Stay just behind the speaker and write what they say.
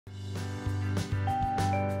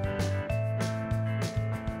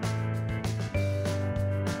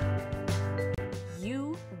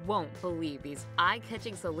won't believe these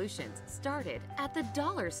eye-catching solutions started at the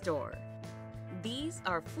dollar store. These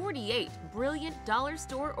are 48 brilliant dollar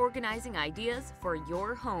store organizing ideas for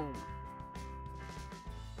your home.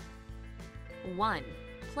 1.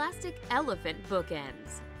 Plastic elephant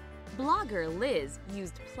bookends. Blogger Liz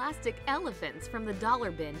used plastic elephants from the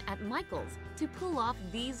dollar bin at Michael's to pull off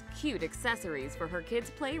these cute accessories for her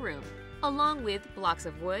kids' playroom, along with blocks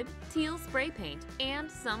of wood, teal spray paint,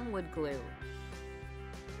 and some wood glue.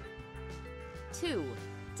 2.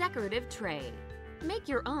 Decorative tray. Make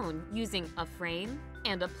your own using a frame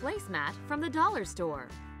and a placemat from the dollar store.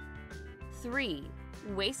 3.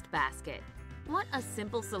 Waste basket. Want a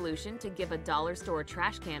simple solution to give a dollar store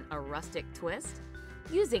trash can a rustic twist?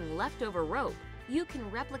 Using leftover rope, you can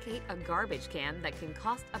replicate a garbage can that can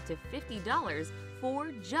cost up to $50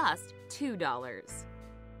 for just $2.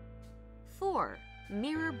 4.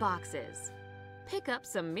 Mirror boxes. Pick up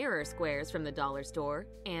some mirror squares from the dollar store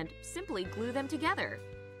and simply glue them together.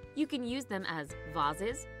 You can use them as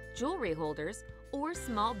vases, jewelry holders, or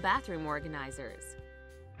small bathroom organizers.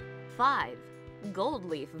 5. Gold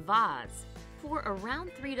leaf vase. For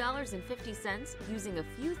around $3.50 using a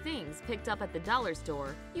few things picked up at the dollar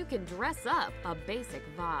store, you can dress up a basic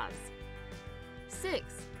vase. 6.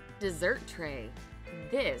 Dessert tray.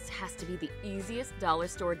 This has to be the easiest dollar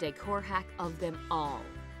store decor hack of them all.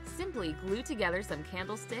 Simply glue together some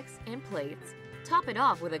candlesticks and plates, top it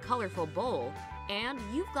off with a colorful bowl, and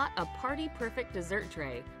you've got a party-perfect dessert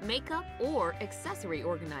tray, makeup, or accessory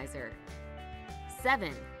organizer.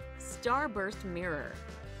 7. Starburst mirror.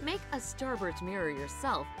 Make a starburst mirror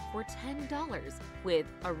yourself for $10 with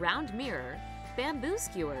a round mirror, bamboo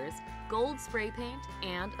skewers, gold spray paint,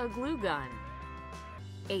 and a glue gun.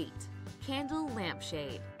 8. Candle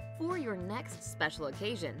lampshade. For your next special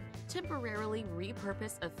occasion, temporarily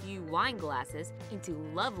repurpose a few wine glasses into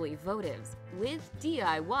lovely votives with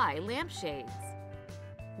DIY lampshades.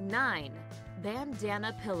 9.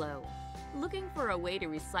 Bandana pillow. Looking for a way to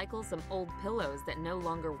recycle some old pillows that no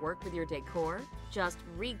longer work with your decor? Just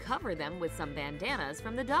recover them with some bandanas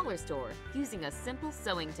from the dollar store using a simple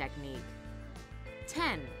sewing technique.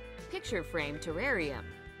 10. Picture frame terrarium.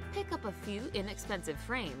 Pick up a few inexpensive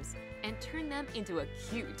frames and turn them into a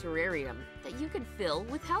cute terrarium that you can fill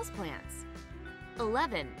with houseplants.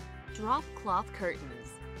 11. Drop cloth curtains.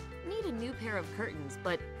 Need a new pair of curtains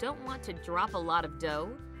but don't want to drop a lot of dough?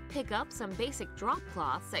 Pick up some basic drop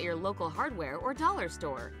cloths at your local hardware or dollar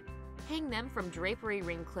store. Hang them from drapery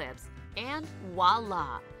ring clips and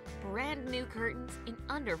voila! Brand new curtains in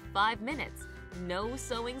under 5 minutes. No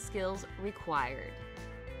sewing skills required.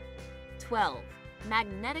 12.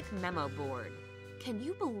 Magnetic memo board. Can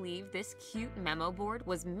you believe this cute memo board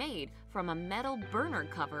was made from a metal burner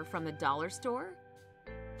cover from the dollar store?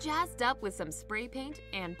 Jazzed up with some spray paint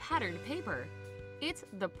and patterned paper. It's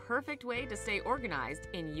the perfect way to stay organized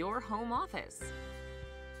in your home office.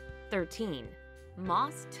 13.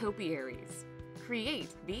 Moss topiaries. Create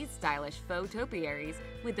these stylish faux topiaries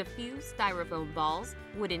with a few styrofoam balls,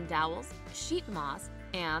 wooden dowels, sheet moss,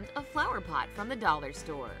 and a flower pot from the dollar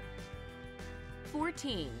store.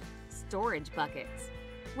 14. Storage buckets.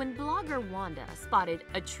 When blogger Wanda spotted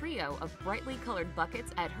a trio of brightly colored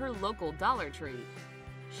buckets at her local Dollar Tree,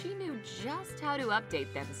 she knew just how to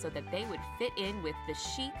update them so that they would fit in with the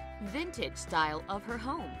chic, vintage style of her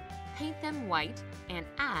home. Paint them white and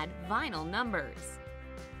add vinyl numbers.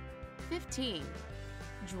 15.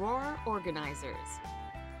 Drawer organizers.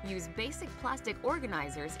 Use basic plastic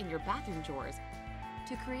organizers in your bathroom drawers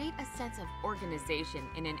to create a sense of organization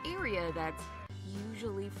in an area that's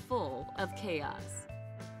usually full of chaos.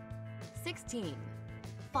 16.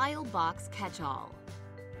 File box catch-all.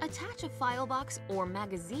 Attach a file box or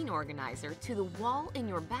magazine organizer to the wall in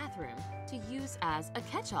your bathroom to use as a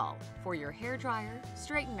catch-all for your hairdryer,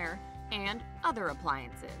 straightener, and other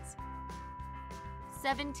appliances.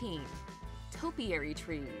 17. Topiary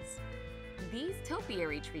trees. These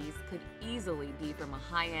topiary trees could easily be from a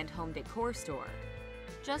high-end home decor store.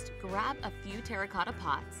 Just grab a few terracotta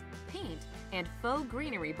pots, paint, and faux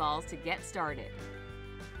greenery balls to get started.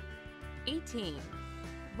 18.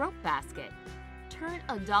 Rope basket. Turn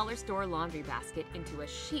a dollar store laundry basket into a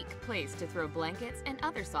chic place to throw blankets and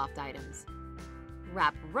other soft items.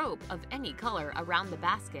 Wrap rope of any color around the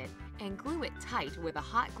basket and glue it tight with a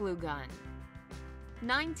hot glue gun.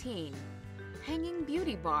 19. Hanging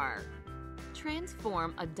beauty bar.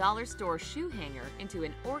 Transform a dollar store shoe hanger into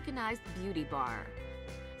an organized beauty bar.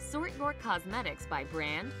 Sort your cosmetics by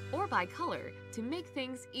brand or by color to make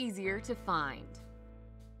things easier to find.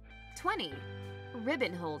 20.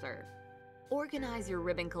 Ribbon holder. Organize your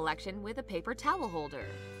ribbon collection with a paper towel holder.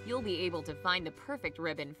 You'll be able to find the perfect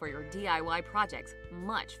ribbon for your DIY projects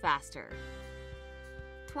much faster.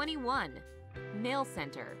 21. Nail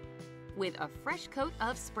Center. With a fresh coat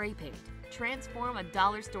of spray paint, transform a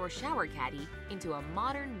dollar store shower caddy into a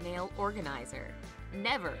modern nail organizer.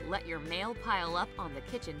 Never let your mail pile up on the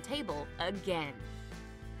kitchen table again.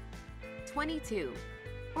 22.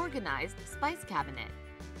 Organized Spice Cabinet.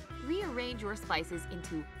 Rearrange your spices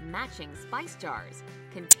into matching spice jars,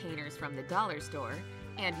 containers from the dollar store,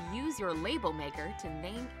 and use your label maker to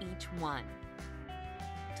name each one.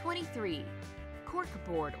 23.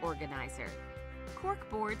 Corkboard Organizer. Cork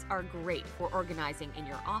boards are great for organizing in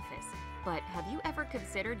your office, but have you ever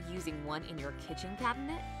considered using one in your kitchen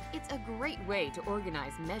cabinet? It's a great way to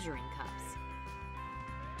organize measuring cups.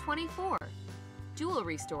 24.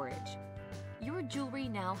 Jewelry Storage. Your jewelry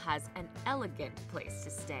now has an elegant place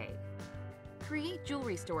to stay. Create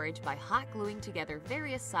jewelry storage by hot gluing together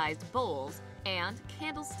various sized bowls and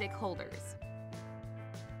candlestick holders.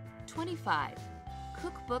 25.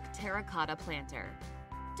 Cookbook Terracotta Planter.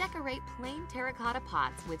 Decorate plain terracotta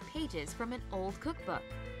pots with pages from an old cookbook.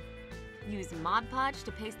 Use Mod Podge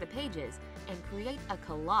to paste the pages and create a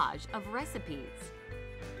collage of recipes.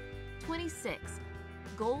 26.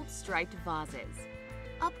 Gold Striped Vases.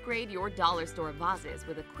 Upgrade your dollar store vases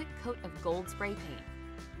with a quick coat of gold spray paint.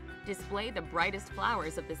 Display the brightest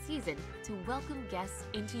flowers of the season to welcome guests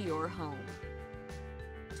into your home.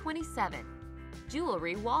 27.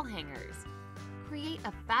 Jewelry Wall Hangers. Create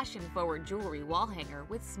a fashion-forward jewelry wall hanger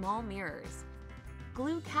with small mirrors.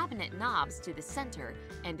 Glue cabinet knobs to the center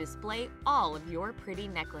and display all of your pretty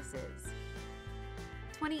necklaces.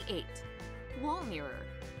 28. Wall Mirror.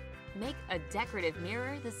 Make a decorative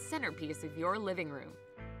mirror the centerpiece of your living room.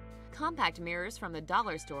 Compact mirrors from the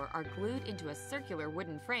dollar store are glued into a circular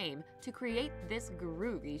wooden frame to create this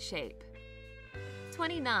groovy shape.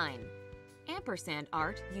 29. Ampersand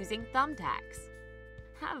art using thumbtacks.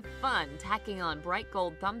 Have fun tacking on bright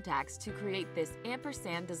gold thumbtacks to create this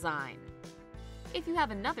ampersand design. If you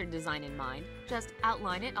have another design in mind, just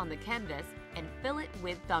outline it on the canvas and fill it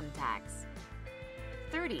with thumbtacks.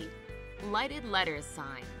 30. Lighted Letters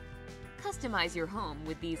Sign. Customize your home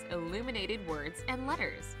with these illuminated words and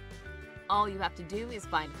letters. All you have to do is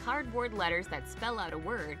find cardboard letters that spell out a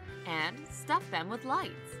word and stuff them with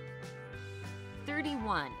lights.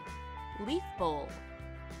 31. Leaf Bowl.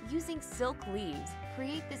 Using silk leaves,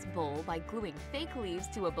 create this bowl by gluing fake leaves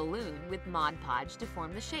to a balloon with Mod Podge to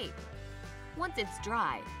form the shape. Once it's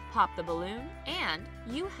dry, pop the balloon and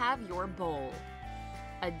you have your bowl.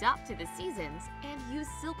 Adapt to the seasons and use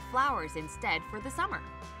silk flowers instead for the summer.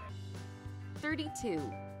 32.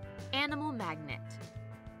 Animal Magnet.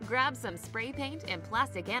 Grab some spray paint and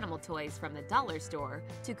plastic animal toys from the dollar store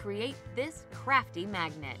to create this crafty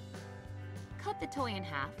magnet. Cut the toy in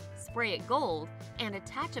half, spray it gold, and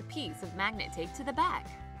attach a piece of magnet tape to the back.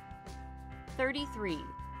 33.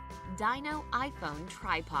 Dino iPhone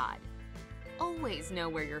Tripod. Always know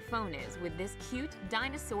where your phone is with this cute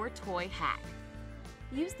dinosaur toy hack.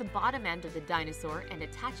 Use the bottom end of the dinosaur and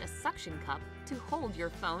attach a suction cup to hold your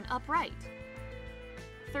phone upright.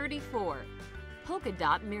 34. Polka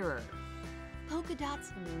Dot Mirror. Polka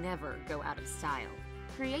dots never go out of style.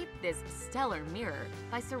 Create this stellar mirror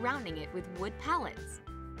by surrounding it with wood pallets.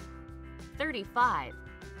 35.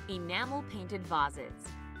 Enamel Painted Vases.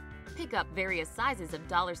 Pick up various sizes of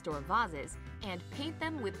dollar store vases and paint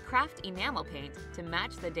them with craft enamel paint to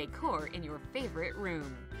match the decor in your favorite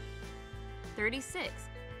room. 36.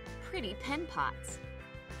 Pretty Pen Pots.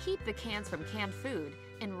 Keep the cans from canned food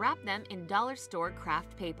and wrap them in dollar store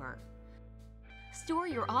craft paper. Store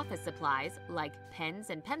your office supplies, like pens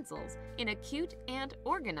and pencils, in a cute and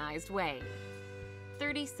organized way.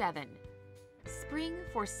 37. Spring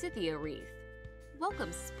Forsythia Wreath.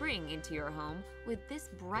 Welcome spring into your home with this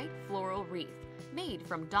bright floral wreath made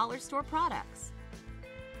from dollar store products.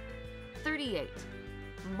 38.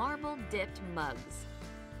 Marble Dipped Mugs.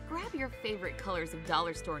 Grab your favorite colors of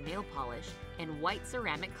dollar store nail polish and white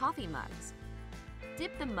ceramic coffee mugs.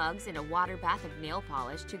 Dip the mugs in a water bath of nail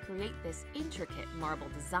polish to create this intricate marble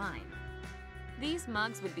design. These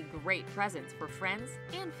mugs would be great presents for friends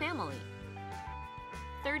and family.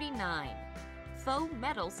 39. Faux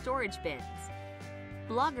Metal Storage Bins.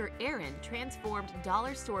 Blogger Erin transformed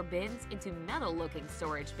dollar store bins into metal-looking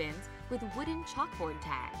storage bins with wooden chalkboard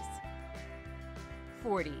tags.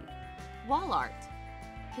 40. Wall Art.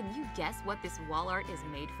 Can you guess what this wall art is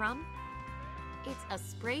made from? It's a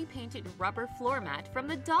spray-painted rubber floor mat from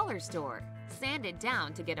the dollar store, sanded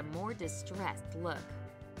down to get a more distressed look.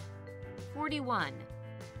 41.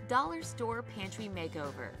 Dollar Store Pantry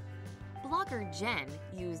Makeover. Vlogger Jen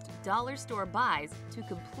used dollar store buys to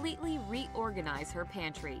completely reorganize her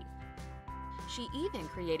pantry. She even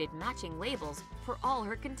created matching labels for all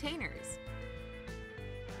her containers.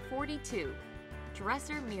 42.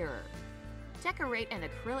 Dresser mirror. Decorate an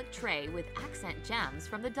acrylic tray with accent gems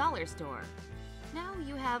from the dollar store. Now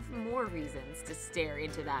you have more reasons to stare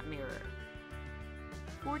into that mirror.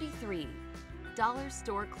 43. Dollar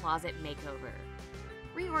store closet makeover.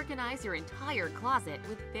 Reorganize your entire closet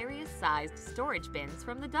with various sized storage bins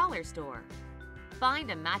from the dollar store.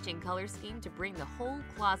 Find a matching color scheme to bring the whole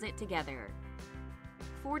closet together.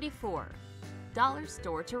 44. Dollar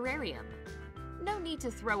store terrarium. No need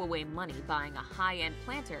to throw away money buying a high-end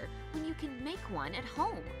planter when you can make one at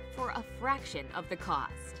home for a fraction of the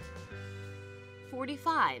cost.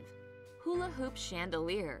 45. Hula hoop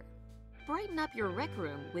chandelier. Brighten up your rec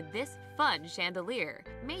room with this fun chandelier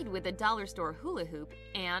made with a dollar store hula hoop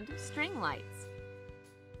and string lights.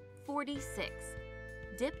 46.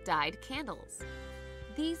 Dip-dyed candles.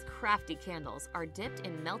 These crafty candles are dipped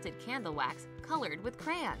in melted candle wax colored with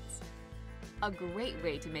crayons. A great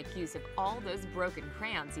way to make use of all those broken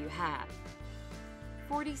crayons you have.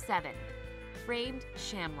 47. Framed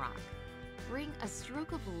shamrock. Bring a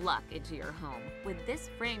stroke of luck into your home with this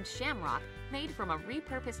framed shamrock made from a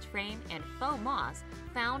repurposed frame and faux moss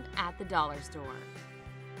found at the dollar store.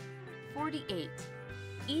 48.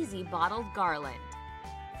 Easy bottled garland.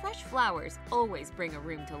 Fresh flowers always bring a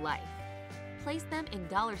room to life. Place them in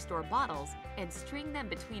dollar store bottles and string them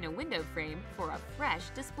between a window frame for a fresh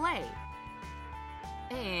display.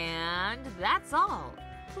 And that's all.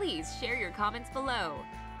 Please share your comments below.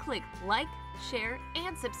 Click like, share,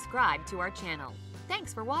 and subscribe to our channel.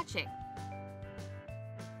 Thanks for watching.